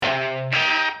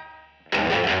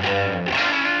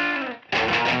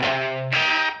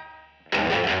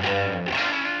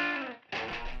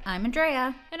I'm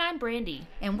Andrea. And I'm Brandy.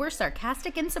 And we're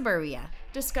sarcastic in suburbia.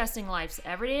 Discussing life's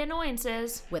everyday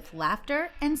annoyances with laughter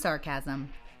and sarcasm.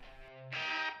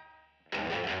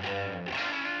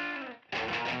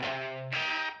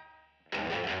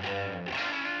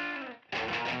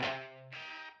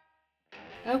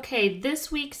 Okay,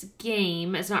 this week's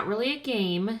game is not really a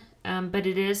game, but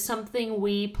it is something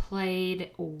we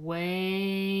played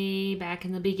way back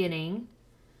in the beginning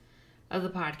of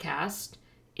the podcast.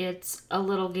 It's a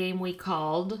little game we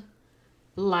called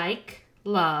Like,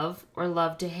 Love, or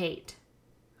Love to Hate.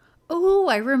 Oh,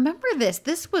 I remember this.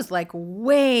 This was like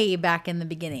way back in the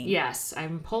beginning. Yes,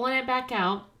 I'm pulling it back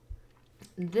out.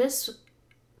 This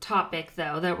topic,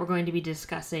 though, that we're going to be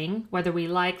discussing, whether we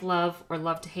like love or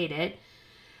love to hate it,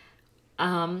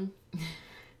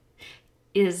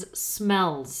 is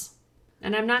smells.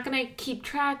 And I'm not going to keep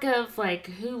track of like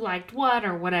who liked what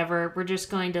or whatever. We're just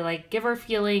going to like give our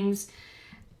feelings.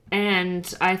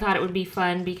 And I thought it would be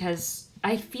fun because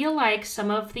I feel like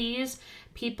some of these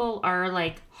people are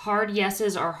like hard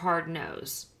yeses or hard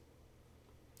nos.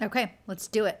 Okay, let's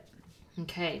do it.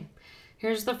 Okay.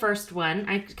 Here's the first one.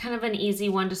 Kind of an easy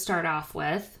one to start off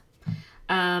with.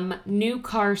 New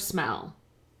car smell.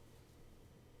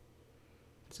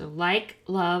 So like,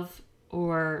 love,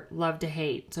 or love to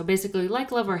hate. So basically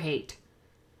like, love, or hate.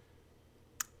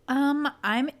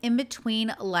 I'm in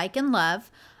between like and love.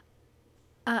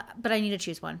 But I need to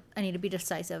choose one. I need to be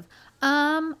decisive.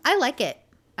 I like it.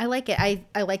 I like it. I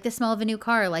like the smell of a new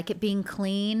car. I like it being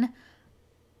clean.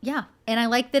 Yeah. And I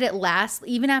like that it lasts.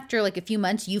 Even after like a few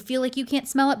months, you feel like you can't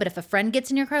smell it. But if a friend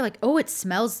gets in your car, like, oh, it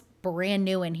smells brand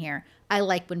new in here. I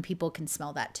like when people can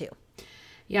smell that too.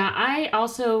 Yeah, I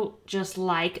also just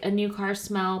like a new car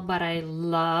smell, but I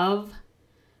love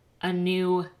a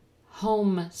new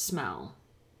home smell.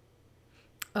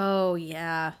 Oh,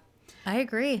 yeah. I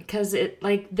agree. Because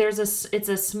it's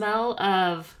a smell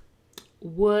of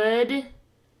wood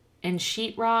and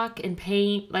sheetrock and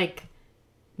paint, like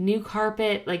new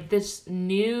carpet, like this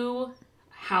new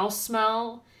house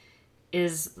smell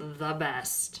is the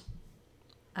best.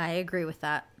 I agree with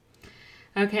that.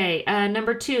 Okay,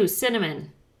 number 2,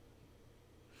 cinnamon.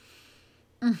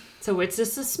 So it's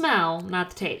just the smell, not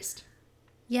the taste.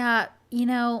 Yeah,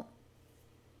 I'm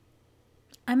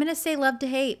going to say love to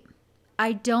hate.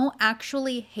 I don't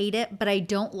actually hate it, but I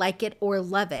don't like it or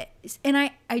love it. And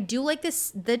I do like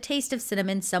the taste of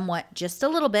cinnamon somewhat, just a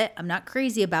little bit. I'm not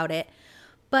crazy about it.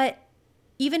 But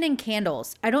even in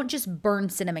candles, I don't just burn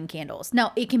cinnamon candles.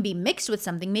 Now, it can be mixed with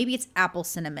something. Maybe it's apple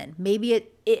cinnamon. Maybe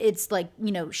it's like,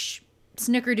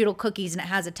 snickerdoodle cookies and it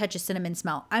has a touch of cinnamon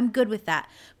smell. I'm good with that.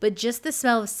 But just the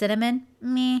smell of cinnamon,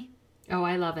 meh. Oh,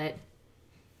 I love it.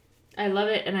 I love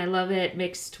it, and I love it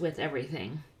mixed with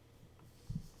everything.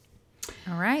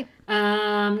 All right.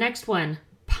 Next one,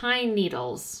 pine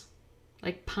needles.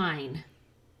 Like pine.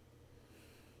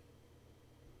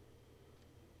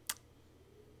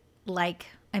 I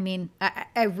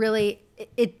really,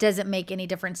 it doesn't make any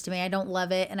difference to me. I don't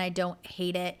love it and I don't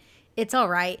hate it. It's all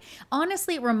right.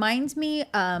 Honestly, it reminds me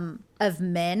of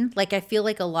men. Like I feel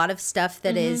like a lot of stuff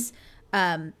that is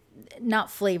not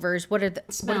flavors. What are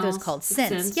those called?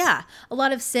 Scents. Yeah. A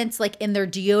lot of scents like in their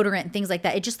deodorant and things like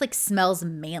that. It just like smells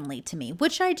manly to me,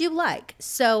 which I do like.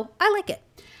 So I like it.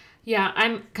 Yeah,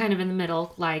 I'm kind of in the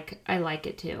middle. Like I like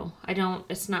it too.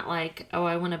 It's not like, oh,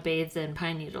 I want to bathe in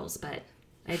pine needles, but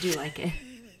I do like it.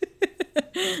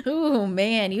 Oh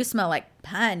man, you smell like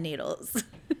pine needles.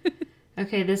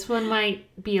 Okay, this one might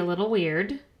be a little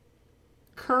weird.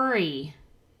 Curry.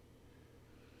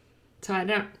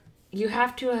 So you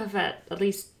have to have at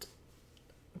least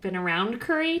been around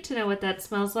curry to know what that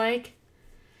smells like.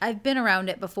 I've been around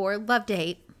it before. Love to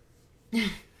hate.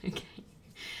 Okay.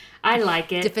 I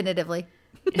like it. Definitively.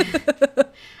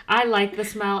 I like the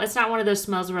smell. It's not one of those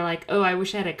smells where like, oh, I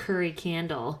wish I had a curry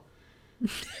candle.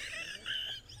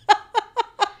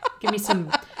 Give me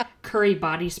some curry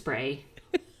body spray.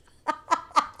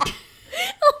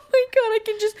 Oh my god, I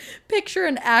can just picture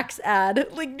an Axe ad.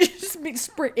 Like just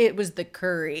spray. It was the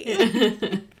curry.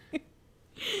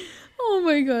 Oh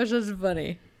my gosh, that's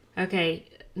funny. Okay,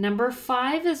 number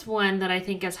 5 is one that I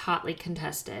think is hotly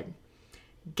contested.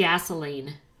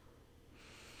 Gasoline.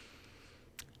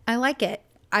 I like it.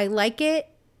 I like it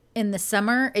in the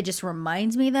summer. It just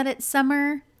reminds me that it's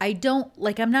summer.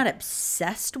 I'm not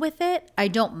obsessed with it. I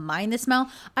don't mind the smell.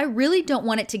 I really don't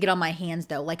want it to get on my hands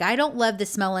though. Like I don't love the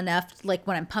smell enough, like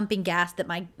when I'm pumping gas that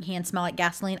my hands smell like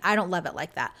gasoline. I don't love it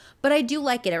like that. But I do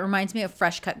like it. It reminds me of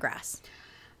fresh cut grass.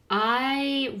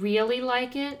 I really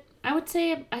like it. I would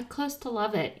say I'm close to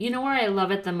love it. You know where I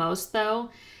love it the most though?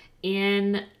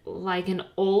 In like an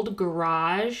old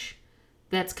garage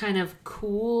that's kind of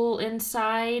cool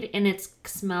inside, and it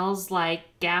smells like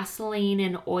gasoline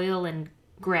and oil and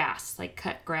grass, like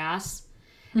cut grass.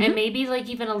 And maybe like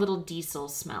even a little diesel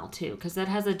smell too, because that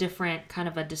has a different kind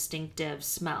of a distinctive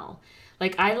smell.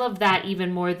 Like I love that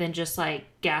even more than just like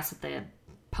gas at the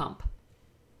pump.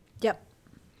 Yep.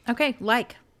 Okay,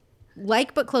 like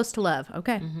but close to love.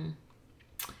 Okay.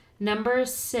 Number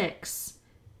 6,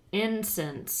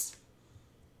 incense.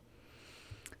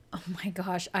 Oh my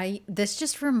gosh, this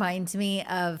just reminds me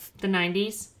of The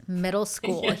 90s. middle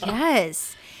school. Yeah.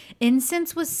 Yes.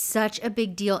 Incense was such a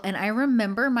big deal. And I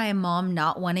remember my mom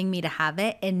not wanting me to have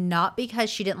it. And not because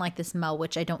she didn't like the smell,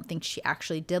 which I don't think she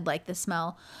actually did like the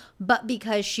smell, but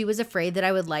because she was afraid that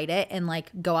I would light it and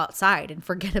like go outside and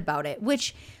forget about it,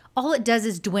 which all it does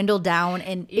is dwindle down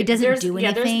and it doesn't do anything.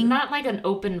 Yeah, there's not like an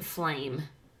open flame.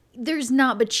 There's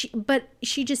not, but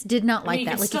she just did not like You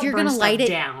that. can Like still if you're burn going to light stuff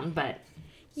it down, but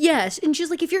yes. And she's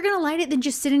like, if you're going to light it, then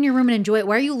just sit in your room and enjoy it.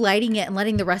 Why are you lighting it and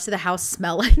letting the rest of the house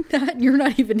smell like that? You're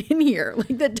not even in here.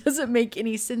 Like, that doesn't make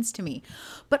any sense to me.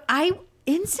 But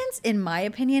incense, in my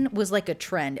opinion, was like a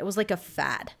trend. It was like a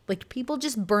fad. Like, people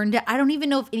just burned it. I don't even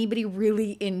know if anybody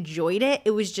really enjoyed it.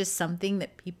 It was just something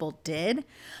that people did.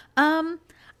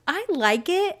 I like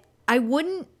it. I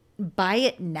wouldn't buy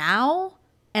it now,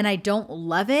 and I don't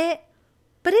love it.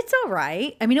 But it's all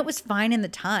right. I mean, it was fine in the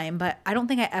time, but I don't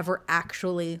think I ever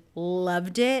actually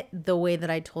loved it the way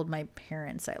that I told my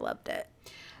parents I loved it.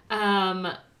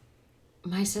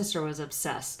 my sister was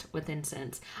obsessed with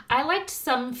incense. I liked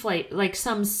some like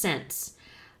some scents.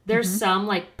 There's some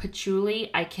like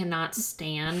patchouli. I cannot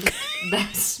stand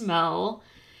that smell.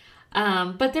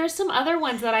 But there's some other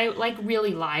ones that I like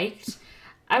really liked.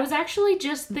 I was actually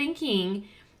just thinking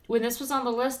when this was on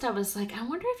the list, I was like, I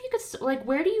wonder if you could, like,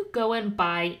 where do you go and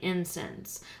buy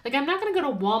incense? Like, I'm not going to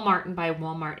go to Walmart and buy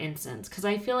Walmart incense because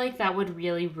I feel like that would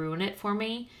really ruin it for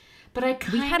me. But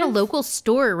we had a local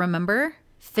store, remember?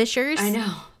 Fisher's. I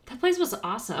know. That place was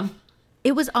awesome.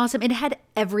 It was awesome. It had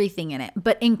everything in it,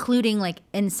 but including like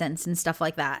incense and stuff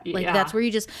like that. Like Yeah. that's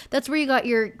where you got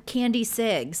your candy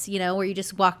cigs, you know, where you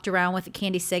just walked around with a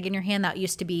candy cig in your hand. That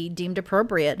used to be deemed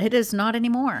appropriate. It is not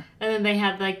anymore. And then they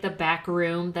had like the back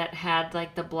room that had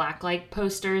like the blacklight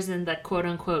posters and the quote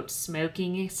unquote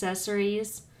smoking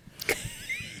accessories.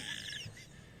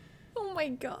 Oh my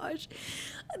gosh.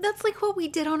 That's like what we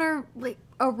did on our like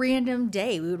a random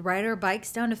day. We would ride our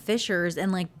bikes down to Fisher's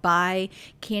and like buy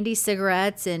candy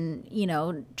cigarettes and, you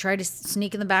know, try to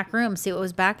sneak in the back room, see what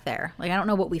was back there. Like I don't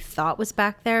know what we thought was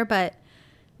back there, but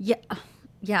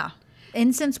yeah.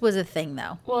 Incense was a thing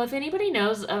though. Well, if anybody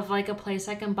knows of like a place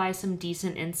I can buy some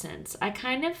decent incense, I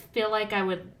kind of feel like I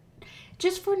would,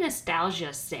 just for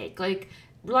nostalgia's sake, like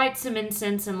light some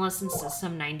incense and listen to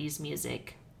some 90s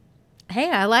music. Hey,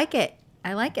 I like it.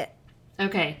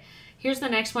 Okay, here's the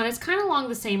next one. It's kind of along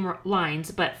the same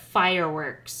lines, but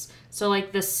fireworks. So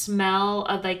like the smell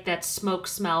of like that smoke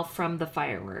smell from the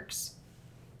fireworks.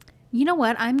 You know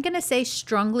what? I'm going to say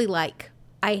strongly like.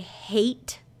 I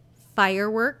hate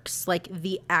fireworks, like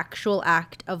the actual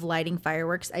act of lighting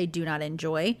fireworks. I do not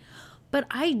enjoy. But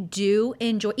I do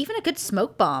enjoy even a good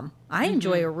smoke bomb. I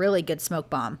enjoy a really good smoke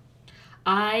bomb.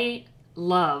 I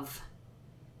love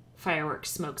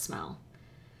fireworks smoke smell.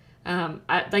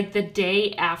 Like the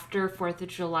day after 4th of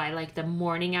July, like the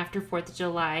morning after 4th of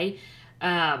July,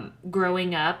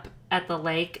 growing up at the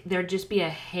lake, there'd just be a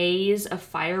haze of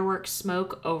fireworks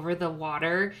smoke over the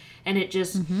water. And it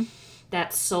just,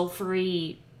 that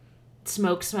sulfury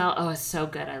smoke smell. Oh, it's so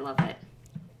good. I love it.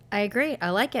 I agree. I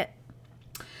like it.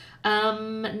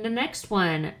 The next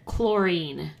one,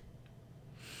 chlorine.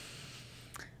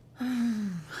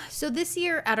 So this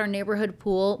year at our neighborhood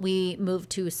pool, we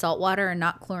moved to saltwater and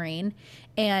not chlorine.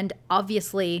 And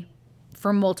obviously,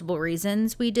 for multiple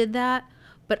reasons, we did that.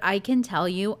 But I can tell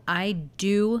you, I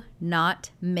do not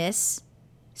miss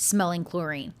smelling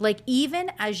chlorine. Like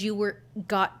even as you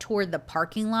got toward the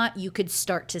parking lot, you could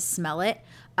start to smell it.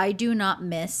 I do not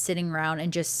miss sitting around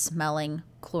and just smelling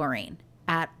chlorine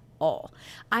at all.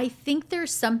 I think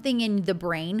there's something in the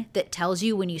brain that tells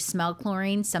you when you smell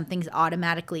chlorine, something's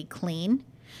automatically clean.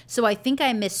 So I think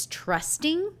I miss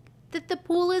trusting that the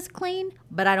pool is clean,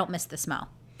 but I don't miss the smell.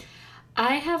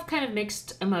 I have kind of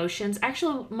mixed emotions.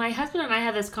 Actually, my husband and I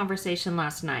had this conversation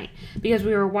last night because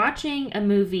we were watching a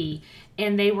movie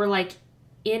and they were like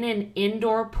in an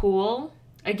indoor pool.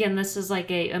 Again, this is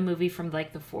like a movie from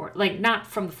like not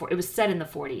from the 40s. It was set in the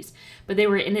 40s. But they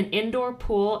were in an indoor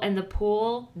pool and the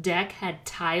pool deck had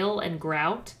tile and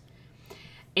grout.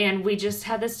 And we just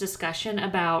had this discussion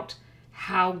about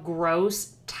how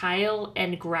gross tile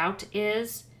and grout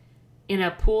is in a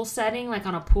pool setting, like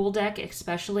on a pool deck,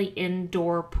 especially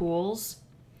indoor pools.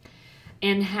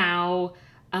 and how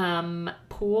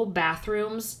pool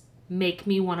bathrooms make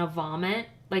me want to vomit.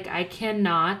 Like, I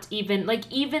cannot even, like,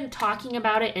 even talking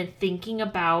about it and thinking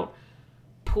about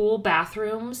pool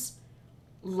bathrooms,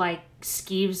 like,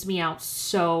 skeeves me out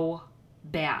so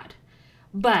bad.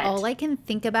 But All I can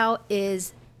think about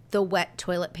is the wet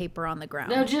toilet paper on the ground.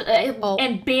 no, just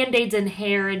and Band-Aids and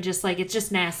hair, and just like, it's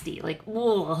just nasty. Like,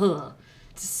 ugh,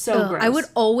 it's so gross. I would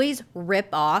always rip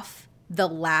off the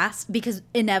last, because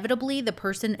inevitably the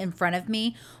person in front of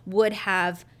me would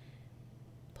have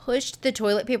pushed the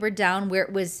toilet paper down where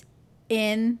it was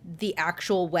in the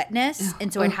actual wetness,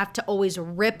 and so I'd have to always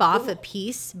rip off a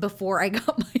piece before I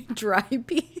got my dry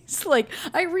piece. Like,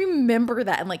 I remember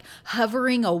that, and like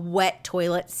hovering a wet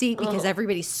toilet seat because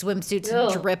everybody's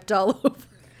swimsuits dripped all over.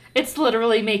 It's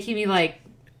literally making me like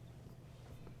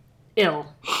ill.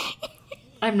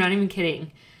 I'm not even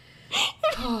kidding.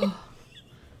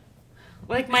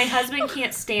 Like, my husband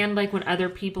can't stand like when other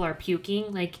people are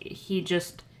puking. Like, he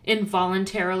just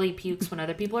involuntarily pukes when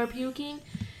other people are puking.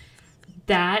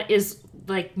 That is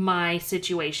like my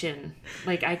situation.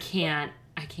 Like, I can't.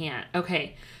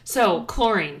 Okay. So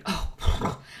chlorine.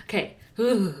 Oh, okay.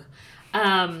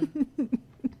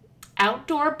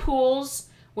 Outdoor pools.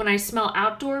 When I smell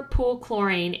outdoor pool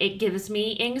chlorine, it gives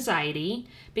me anxiety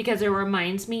because it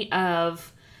reminds me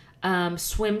of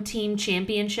swim team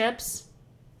championships.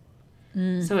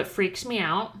 So it freaks me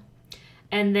out.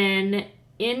 And then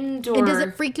indoor. And does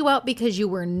it freak you out because you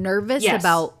were nervous Yes,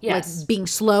 about yes. like being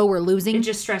slow or losing? It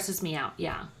just stresses me out.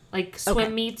 Yeah. Like,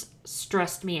 swim meets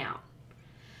stressed me out.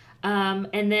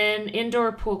 And then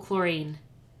indoor pool chlorine.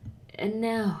 And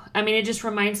no. I mean, it just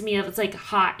reminds me of, it's like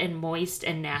hot and moist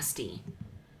and nasty.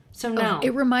 So no.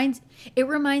 It reminds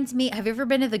me, have you ever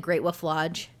been to the Great Wolf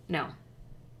Lodge? No.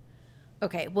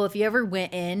 Okay, well, if you ever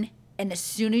went in and as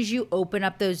soon as you open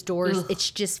up those doors,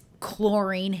 it's just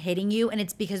chlorine hitting you, and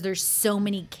it's because there's so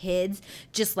many kids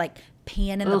just like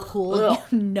peeing in the pool.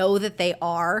 You know that they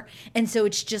are. And so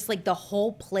it's just like the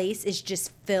whole place is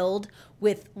just filled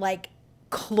with like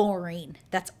chlorine.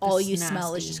 That's all you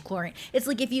smell is just chlorine. It's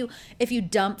like if you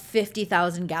dump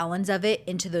 50,000 gallons of it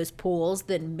into those pools,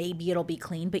 then maybe it'll be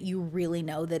clean, but you really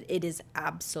know that it is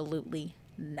absolutely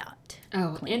not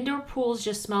clean. Indoor pools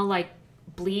just smell like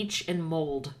bleach and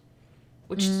mold,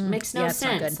 which makes no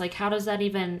sense. Like, how does that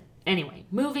even... Anyway,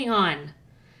 moving on.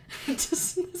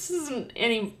 This isn't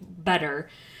any better.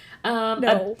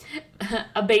 No.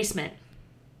 A basement.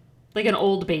 Like an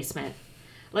old basement.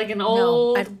 Like an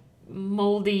old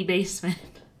moldy basement.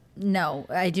 No,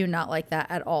 I do not like that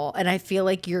at all. And I feel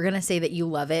like you're going to say that you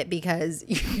love it because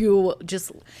it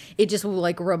just will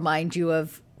like remind you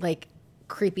of like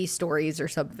creepy stories or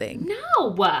something.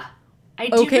 No. I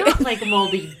do not like a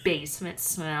moldy basement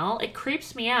smell. It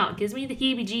creeps me out. It gives me the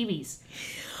heebie-jeebies.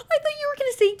 I thought you were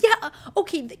going to say, yeah,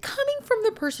 okay, coming from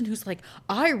the person who's like,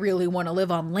 I really want to live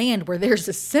on land where there's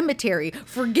a cemetery.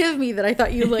 Forgive me that I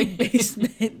thought you liked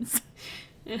basements.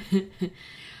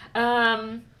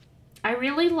 I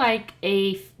really like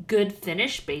a good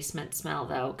finished basement smell,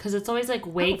 though, because it's always like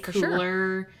way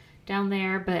cooler down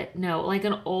there. But no, like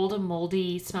an old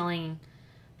moldy smelling,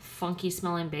 funky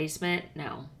smelling basement,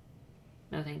 no.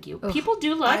 No, thank you. People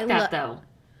do like that, though.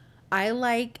 I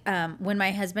like when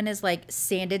my husband is like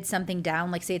sanded something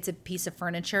down, like say it's a piece of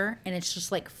furniture and it's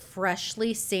just like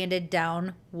freshly sanded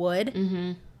down wood.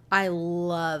 Mm-hmm. I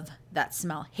love that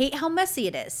smell. Hate how messy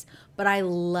it is, but I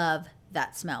love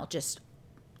that smell. Just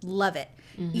love it.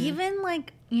 Mm-hmm. Even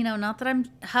like, not that I'm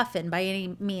huffing by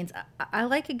any means. I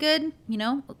like a good,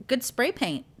 good spray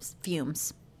paint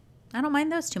fumes. I don't mind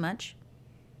those too much.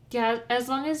 Yeah, as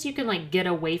long as you can like get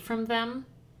away from them.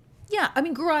 Yeah, I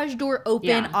mean, garage door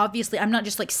open, obviously. I'm not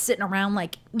just like sitting around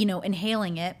like,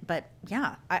 inhaling it. But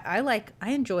yeah, I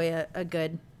enjoy a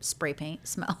good spray paint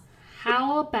smell.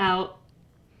 How about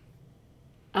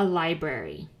a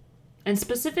library? And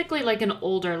specifically like an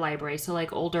older library, so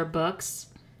like older books.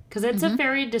 Because it's a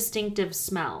very distinctive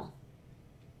smell.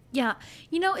 Yeah.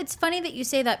 It's funny that you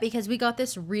say that because we got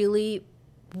this really,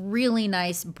 really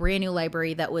nice brand new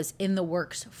library that was in the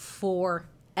works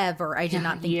forever. I did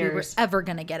not think we were ever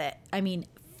going to get it. I mean,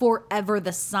 forever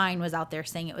the sign was out there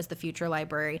saying it was the future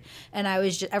library. And I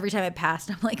was just, every time it passed,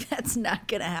 I'm like, that's not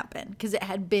going to happen because it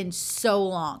had been so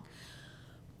long.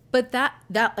 But that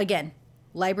again,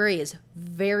 library is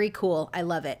very cool. I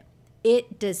love it.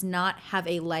 It does not have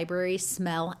a library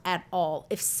smell at all.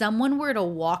 If someone were to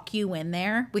walk you in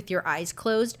there with your eyes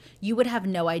closed, you would have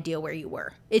no idea where you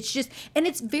were. It's just, and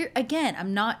it's very, again,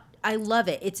 I love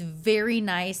it. It's very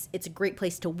nice. It's a great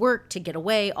place to work, to get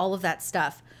away, all of that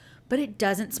stuff. but it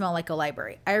doesn't smell like a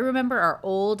library. I remember our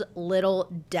old little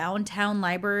downtown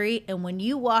library, and when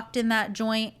you walked in that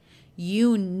joint,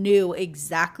 you knew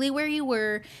exactly where you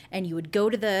were, and you would go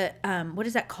to the what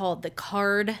is that called? The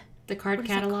card what is that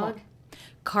catalog. called?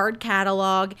 Card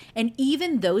catalog, and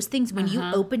even those things, when you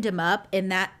opened them up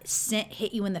and that scent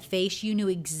hit you in the face, you knew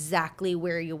exactly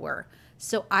where you were.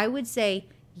 So I would say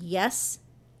yes,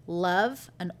 love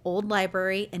an old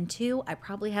library, and 2, I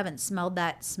probably haven't smelled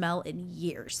that smell in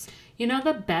years. You know,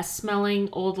 the best smelling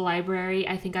old library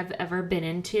I think I've ever been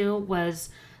into was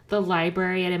the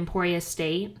library at Emporia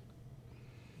State.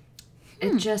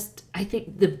 It just, I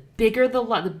think the bigger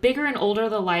and older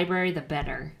the library, the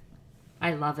better.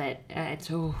 I love it.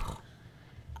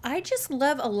 I just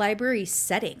love a library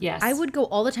setting. Yes. I would go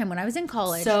all the time when I was in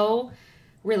college. So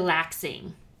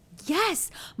relaxing. Yes.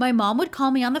 My mom would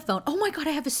call me on the phone. Oh my God,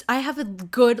 I have a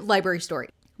good library story.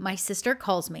 My sister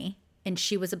calls me, and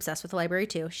she was obsessed with the library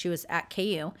too. She was at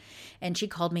KU, and she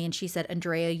called me and she said,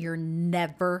 Andrea, you're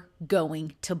never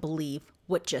going to believe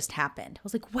what just happened. I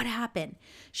was like, what happened?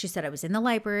 She said, I was in the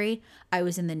library. I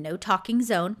was in the no talking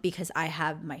zone because I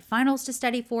have my finals to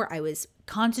study for. I was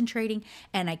concentrating,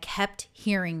 and I kept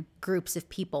hearing groups of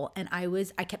people, and I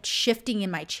kept shifting in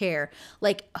my chair,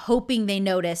 like hoping they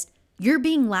noticed, you're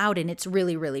being loud and it's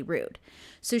really, really rude.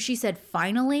 So she said,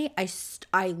 finally,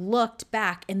 I looked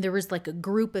back, and there was like a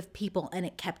group of people, and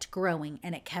it kept growing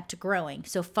and it kept growing.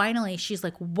 So finally she's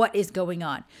like, what is going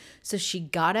on? So she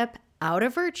got up out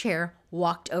of her chair,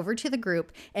 walked over to the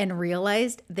group, and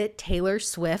realized that Taylor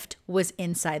Swift was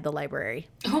inside the library.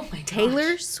 Oh my gosh.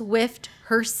 Taylor Swift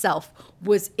herself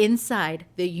was inside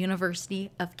the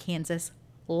University of Kansas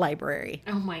library.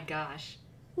 Oh my gosh.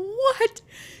 What?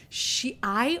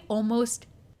 I almost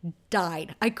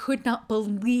died. I could not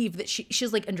believe that she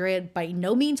was like, Andrea, by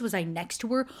no means was I next to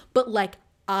her, but like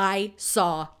I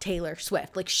saw Taylor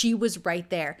Swift. Like she was right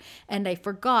there. And I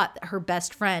forgot that her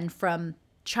best friend from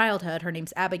childhood, her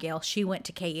name's Abigail, she went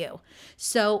to KU.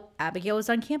 So Abigail was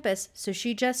on campus, so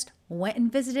she just went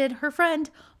and visited her friend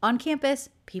on campus.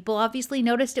 People obviously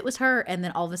noticed it was her, and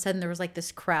then all of a sudden there was like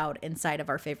this crowd inside of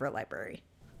our favorite library.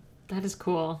 That is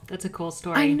cool. That's a cool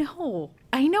story. I know.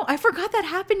 I forgot that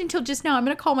happened until just now. I'm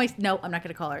going to call no, I'm not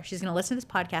going to call her. She's going to listen to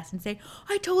this podcast and say,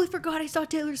 I totally forgot I saw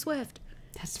Taylor Swift.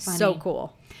 That's funny. So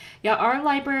cool. Yeah, our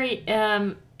library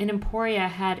in Emporia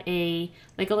had a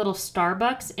little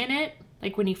Starbucks in it,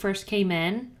 like when you first came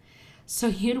in. So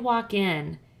you'd walk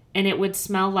in and it would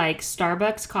smell like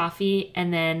Starbucks coffee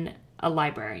and then a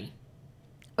library.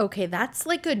 Okay, that's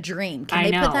like a dream. Can I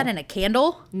they know. put that in a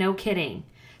candle? No kidding.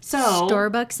 So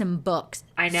Starbucks and books.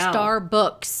 I know.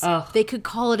 Starbucks. Ugh. They could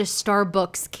call it a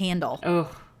Starbucks candle. Oh,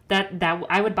 that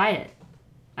I would buy it.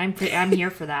 I'm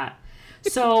here for that.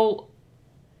 So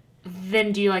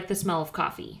then do you like the smell of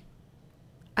coffee?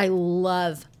 I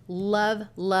love the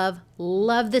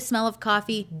smell of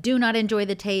coffee. Do not enjoy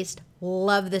the taste.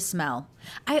 Love the smell.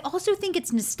 I also think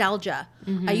it's nostalgia.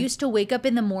 Mm-hmm. I used to wake up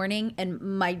in the morning and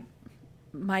my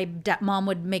mom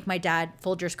would make my dad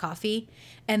Folgers coffee,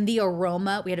 and the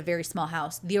aroma, we had a very small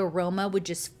house, the aroma would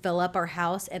just fill up our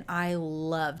house, and I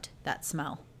loved that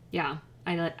smell. Yeah,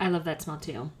 I love that smell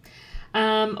too.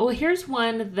 Well, here's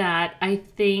one that I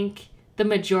think the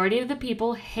majority of the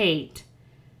people hate,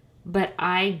 but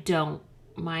I don't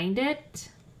mind it.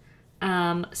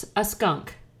 A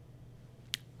skunk.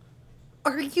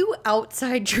 Are you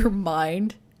outside your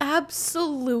mind?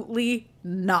 Absolutely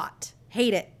not.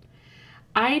 Hate it.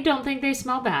 I don't think they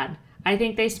smell bad. I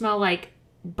think they smell like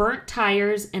burnt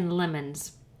tires and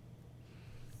lemons.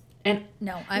 And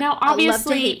No, now obviously, love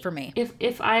to hate for me.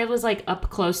 If I was like up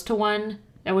close to one,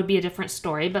 that would be a different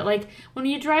story. But like when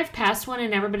you drive past one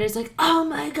and everybody's like, "Oh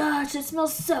my gosh, it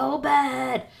smells so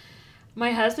bad,"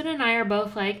 my husband and I are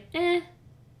both like,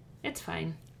 it's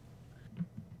fine.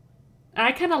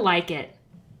 I kind of like it.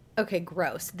 Okay,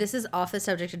 gross. This is off the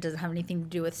subject. It doesn't have anything to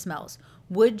do with smells.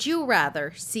 Would you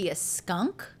rather see a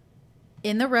skunk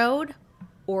in the road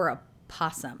or a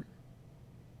possum?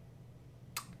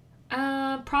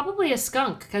 Probably a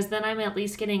skunk, because then I'm at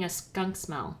least getting a skunk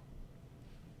smell.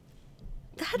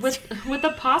 That's With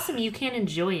a possum, you can't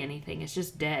enjoy anything. It's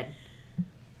just dead.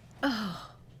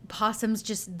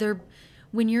 possums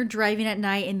when you're driving at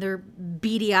night and their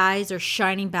beady eyes are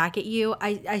shining back at you,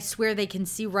 I swear they can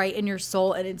see right in your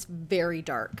soul, and it's very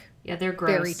dark. Yeah, they're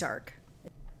gross. Very dark.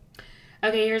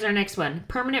 Okay, here's our next one.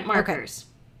 Permanent markers.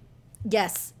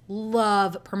 Yes,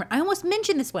 love permanent. I almost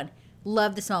mentioned this one.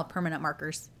 Love the smell of permanent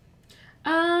markers.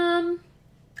 I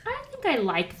think I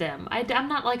like them. I'm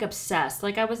not like obsessed.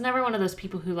 Like I was never one of those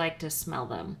people who like to smell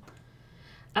them.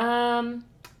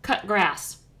 Cut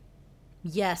grass.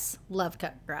 Yes, love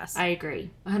cut grass. I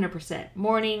agree. 100%.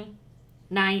 Morning,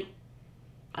 night.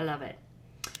 I love it.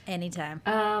 Anytime.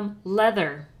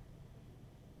 Leather.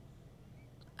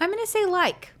 I'm going to say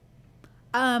like.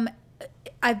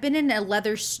 I've been in a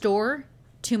leather store,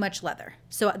 too much leather.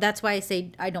 So that's why I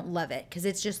say I don't love it, because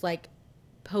it's just like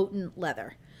potent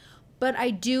leather. But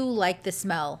I do like the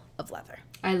smell of leather.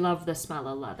 I love the smell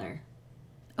of leather.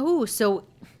 Oh, so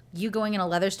you going in a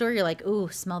leather store, you're like, ooh,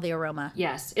 smell the aroma.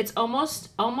 Yes, it's almost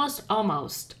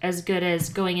as good as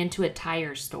going into a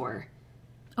tire store.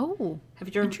 Oh, Have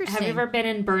you ever been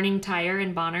in Burning Tire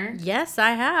in Bonner? Yes,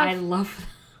 I have. I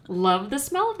love the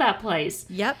smell of that place.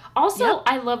 Yep. Also, Yep.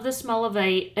 I love the smell of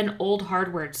an old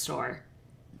hardware store.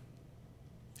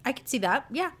 I could see that.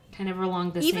 Yeah. Kind of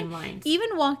along the same lines.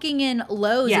 Even walking in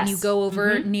Lowe's and you Yes. go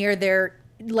over near their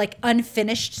like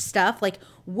unfinished stuff, like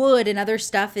wood and other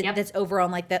stuff that's over on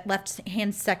like that left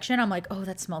hand section. I'm like, oh,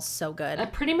 that smells so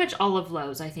good. Pretty much all of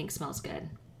Lowe's, I think, smells good.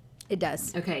 It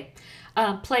does. Okay.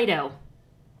 Play-Doh.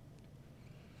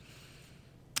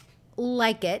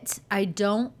 Like it. I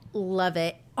don't love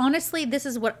it. Honestly, this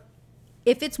is what,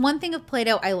 if it's one thing of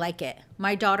Play-Doh, I like it.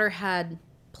 My daughter had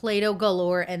Play-Doh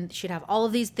galore and she'd have all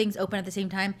of these things open at the same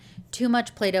time. Too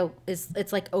much Play-Doh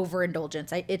it's like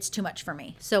overindulgence. It's too much for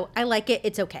me. So I like it.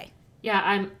 It's okay.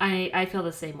 Yeah, I feel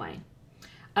the same way.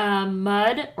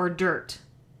 Mud or dirt?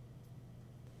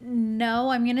 No,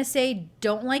 I'm going to say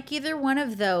don't like either one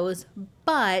of those,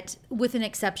 but with an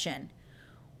exception.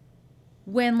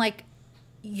 When like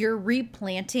you're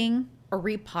replanting or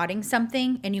repotting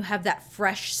something and you have that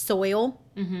fresh soil,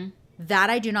 that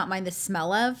I do not mind the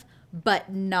smell of,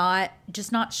 but not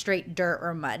straight dirt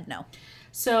or mud. No.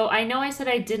 So I know I said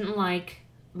I didn't like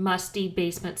musty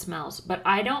basement smells, but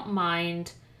I don't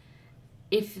mind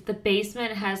if the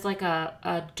basement has like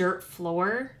a dirt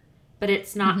floor, but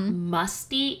it's not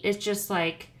musty. It's just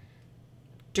like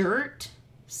dirt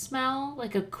smell,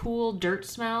 like a cool dirt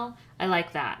smell. I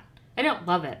like that. I don't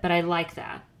love it, but I like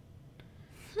that.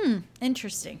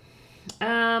 Interesting.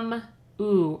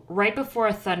 Right before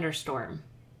a thunderstorm.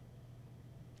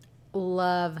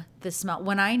 Love the smell.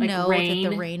 When I Like know rain. that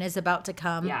the rain is about to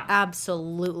come, Yeah.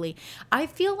 absolutely. I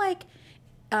feel like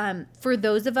for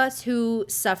those of us who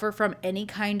suffer from any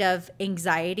kind of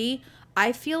anxiety,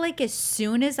 I feel like as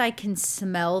soon as I can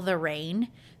smell the rain,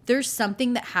 there's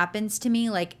something that happens to me,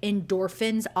 like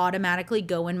endorphins automatically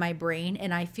go in my brain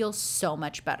and I feel so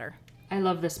much better. I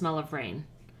love the smell of rain.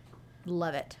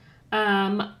 Love it.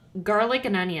 Garlic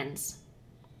and onions.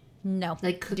 No,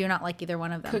 Like do not like either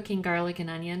one of them. Cooking garlic and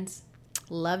onions.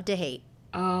 Love to hate.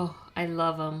 Oh, I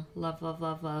love them. Love, love,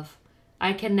 love, love.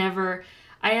 I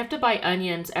have to buy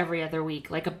onions every other week,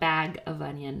 like a bag of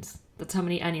onions. That's how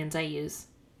many onions I use.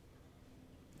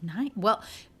 Nice. Well,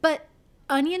 but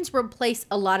onions replace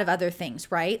a lot of other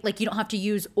things, right? Like you don't have to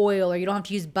use oil or you don't have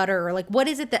to use butter or like what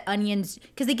is it that onions,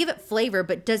 because they give it flavor,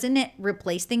 but doesn't it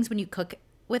replace things when you cook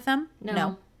with them?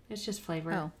 No. It's just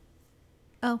flavor. Oh.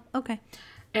 Oh, okay.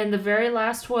 And the very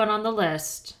last one on the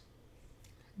list,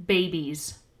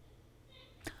 babies.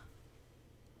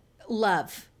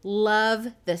 Love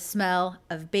the smell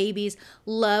of babies.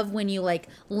 Love when you like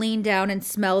lean down and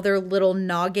smell their little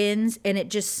noggins and it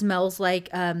just smells like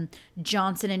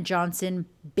Johnson & Johnson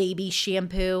baby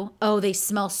shampoo. Oh, they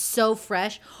smell so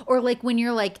fresh. Or like when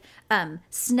you're like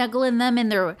snuggling them in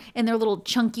their little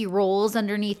chunky rolls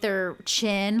underneath their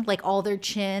chin, like all their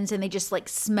chins, and they just like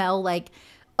smell like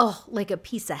a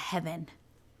piece of heaven.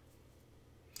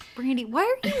 Brandy, why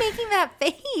are you making that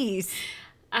face?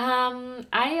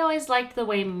 I always liked the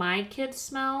way my kids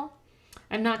smell.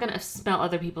 I'm not going to smell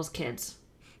other people's kids.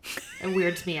 It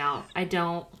weirds me out. I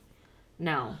don't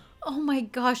know. Oh my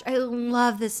gosh, I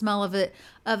love the smell of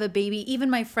a baby. Even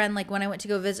my friend, like when I went to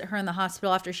go visit her in the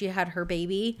hospital after she had her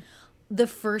baby, the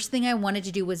first thing I wanted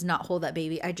to do was not hold that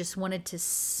baby. I just wanted to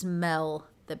smell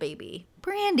the baby.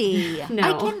 Brandy,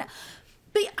 No.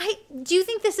 But do you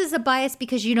think this is a bias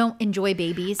because you don't enjoy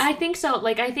babies? I think so.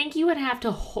 Like, I think you would have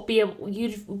to be able,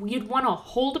 you'd want to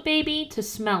hold a baby to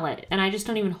smell it. And I just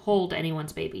don't even hold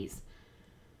anyone's babies.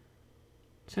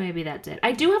 So maybe that's it.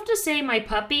 I do have to say my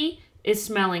puppy is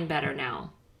smelling better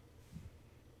now.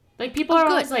 Like, people are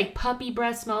always like, puppy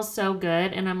breath smells so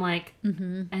good. And I'm like,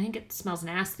 I think it smells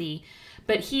nasty.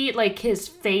 But he, like, his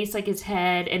face, like his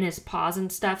head and his paws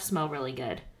and stuff smell really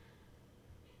good.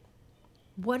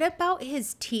 What about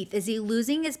his teeth? Is he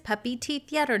losing his puppy teeth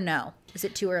yet or no? Is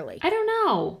it too early? I don't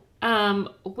know.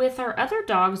 With our other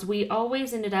dogs, I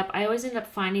always ended up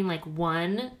finding like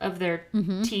one of their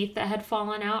teeth that had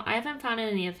fallen out. I haven't found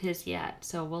any of his yet,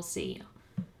 so we'll see.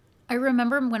 I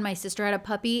remember when my sister had a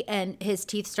puppy and his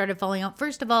teeth started falling out.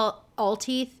 First of all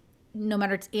teeth no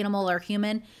matter it's animal or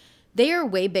human, they are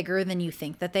way bigger than you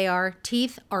think that they are.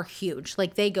 Teeth are huge.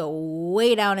 Like they go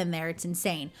way down in there. It's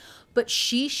insane. But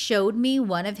she showed me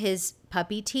one of his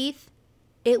puppy teeth.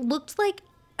 It looked like,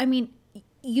 I mean,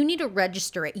 you need to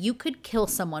register it. You could kill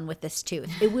someone with this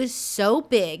tooth. It was so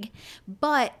big.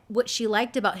 But what she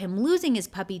liked about him losing his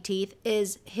puppy teeth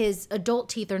is his adult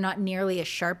teeth are not nearly as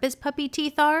sharp as puppy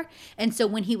teeth are. And so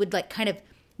when he would like kind of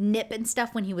nip and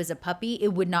stuff when he was a puppy,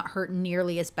 it would not hurt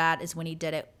nearly as bad as when he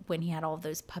did it when he had all of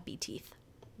those puppy teeth.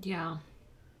 Yeah.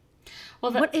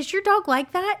 Well, what is your dog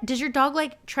like that? Does your dog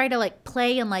like try to like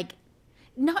play and like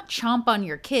not chomp on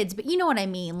your kids, but you know what I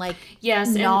mean? Like yes,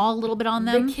 gnaw a little bit on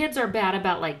them. The kids are bad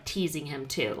about like teasing him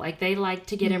too. Like they like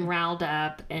to get him riled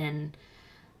up and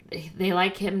they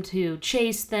like him to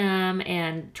chase them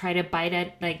and try to bite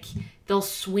at, like they'll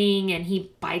swing and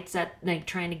he bites at like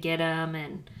trying to get him,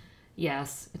 and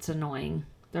yes, it's annoying.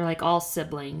 They're like all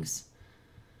siblings.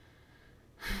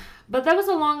 But that was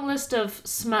a long list of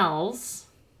smells.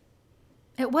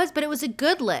 It was, but it was a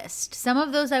good list. Some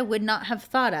of those I would not have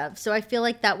thought of. So I feel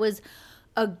like that was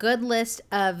a good list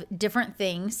of different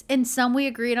things. And some we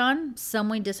agreed on, some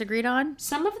we disagreed on.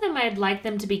 Some of them I'd like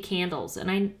them to be candles,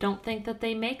 and I don't think that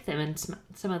they make them in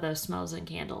some of those smells and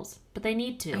candles. But they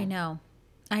need to. I know.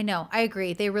 I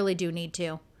agree. They really do need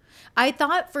to. I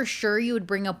thought for sure you would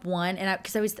bring up one, and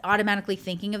because I was automatically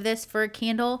thinking of this for a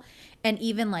candle, and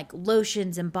even like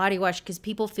lotions and body wash, because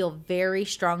people feel very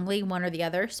strongly one or the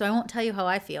other. So I won't tell you how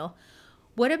I feel.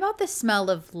 What about the smell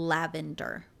of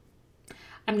lavender?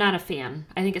 I'm not a fan.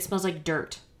 I think it smells like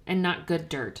dirt, and not good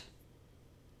dirt.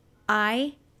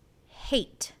 I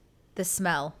hate the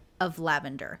smell of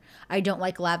lavender. I don't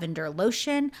like lavender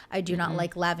lotion. I do not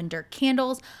like lavender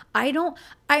candles.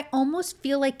 I almost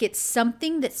feel like it's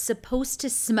something that's supposed to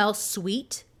smell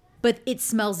sweet, but it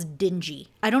smells dingy.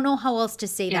 I don't know how else to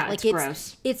say that. Like it's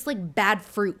gross. It's like bad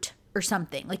fruit or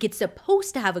something. Like it's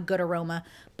supposed to have a good aroma,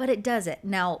 but it doesn't.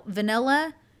 Now,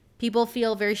 vanilla, people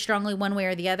feel very strongly one way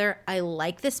or the other. I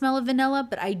like the smell of vanilla,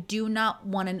 but I do not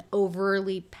want an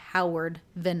overly powered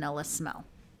vanilla smell.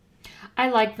 I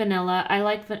like vanilla.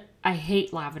 I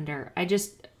hate lavender. No,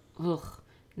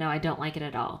 I don't like it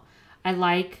at all. I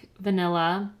like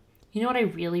vanilla. You know what I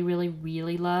really, really,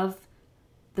 really love?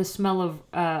 The smell of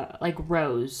like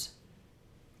roses.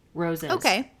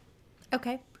 Okay.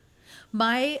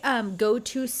 My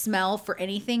go-to smell for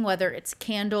anything, whether it's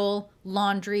candle,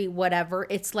 laundry, whatever,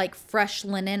 it's like fresh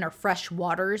linen or fresh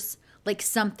waters, like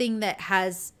something that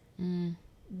has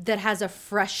a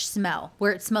fresh smell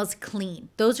where it smells clean.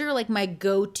 Those are like my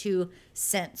go-to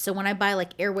scents. So when I buy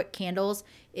like Airwick candles,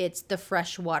 it's the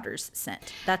fresh waters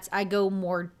scent. I go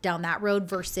more down that road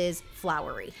versus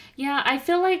flowery. Yeah, I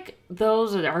feel like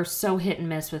those are so hit and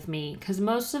miss with me because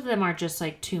most of them are just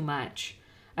like too much.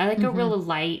 I like a real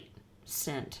light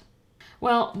scent.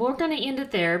 Well, we're going to end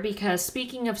it there because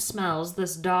speaking of smells,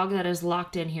 this dog that is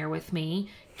locked in here with me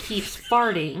keeps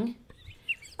farting.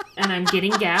 And I'm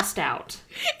getting gassed out.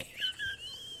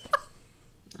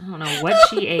 I don't know what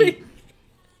she ate.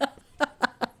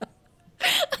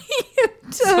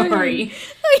 Sorry.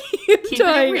 Keep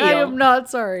it real. I am not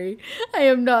sorry.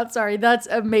 That's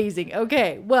amazing.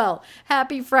 Okay, well,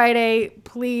 happy Friday.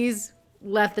 Please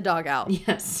let the dog out.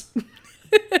 Yes.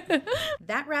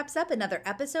 That wraps up another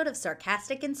episode of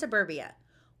Sarcastic in Suburbia.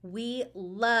 We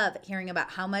love hearing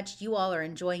about how much you all are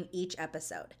enjoying each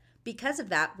episode. Because of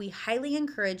that, we highly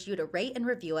encourage you to rate and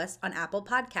review us on Apple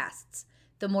Podcasts.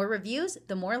 The more reviews,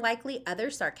 the more likely other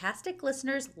sarcastic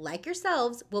listeners like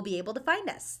yourselves will be able to find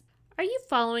us. Are you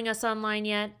following us online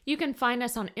yet? You can find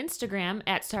us on Instagram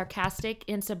at Sarcastic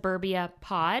in Suburbia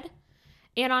Pod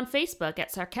and on Facebook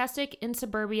at Sarcastic in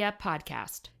Suburbia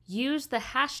Podcast. Use the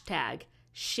hashtag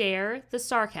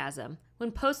 #ShareTheSarcasm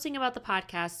when posting about the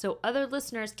podcast so other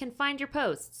listeners can find your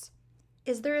posts.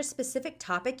 Is there a specific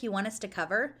topic you want us to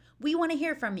cover? We want to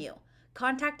hear from you.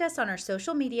 Contact us on our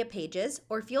social media pages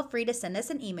or feel free to send us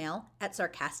an email at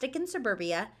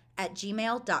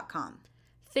sarcasticinsuburbia@gmail.com.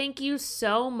 Thank you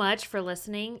so much for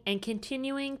listening and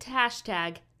continuing to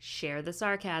hashtag share the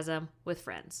sarcasm with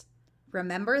friends.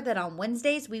 Remember that on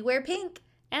Wednesdays we wear pink.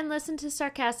 And listen to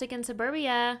Sarcastic in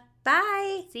Suburbia.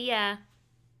 Bye. See ya.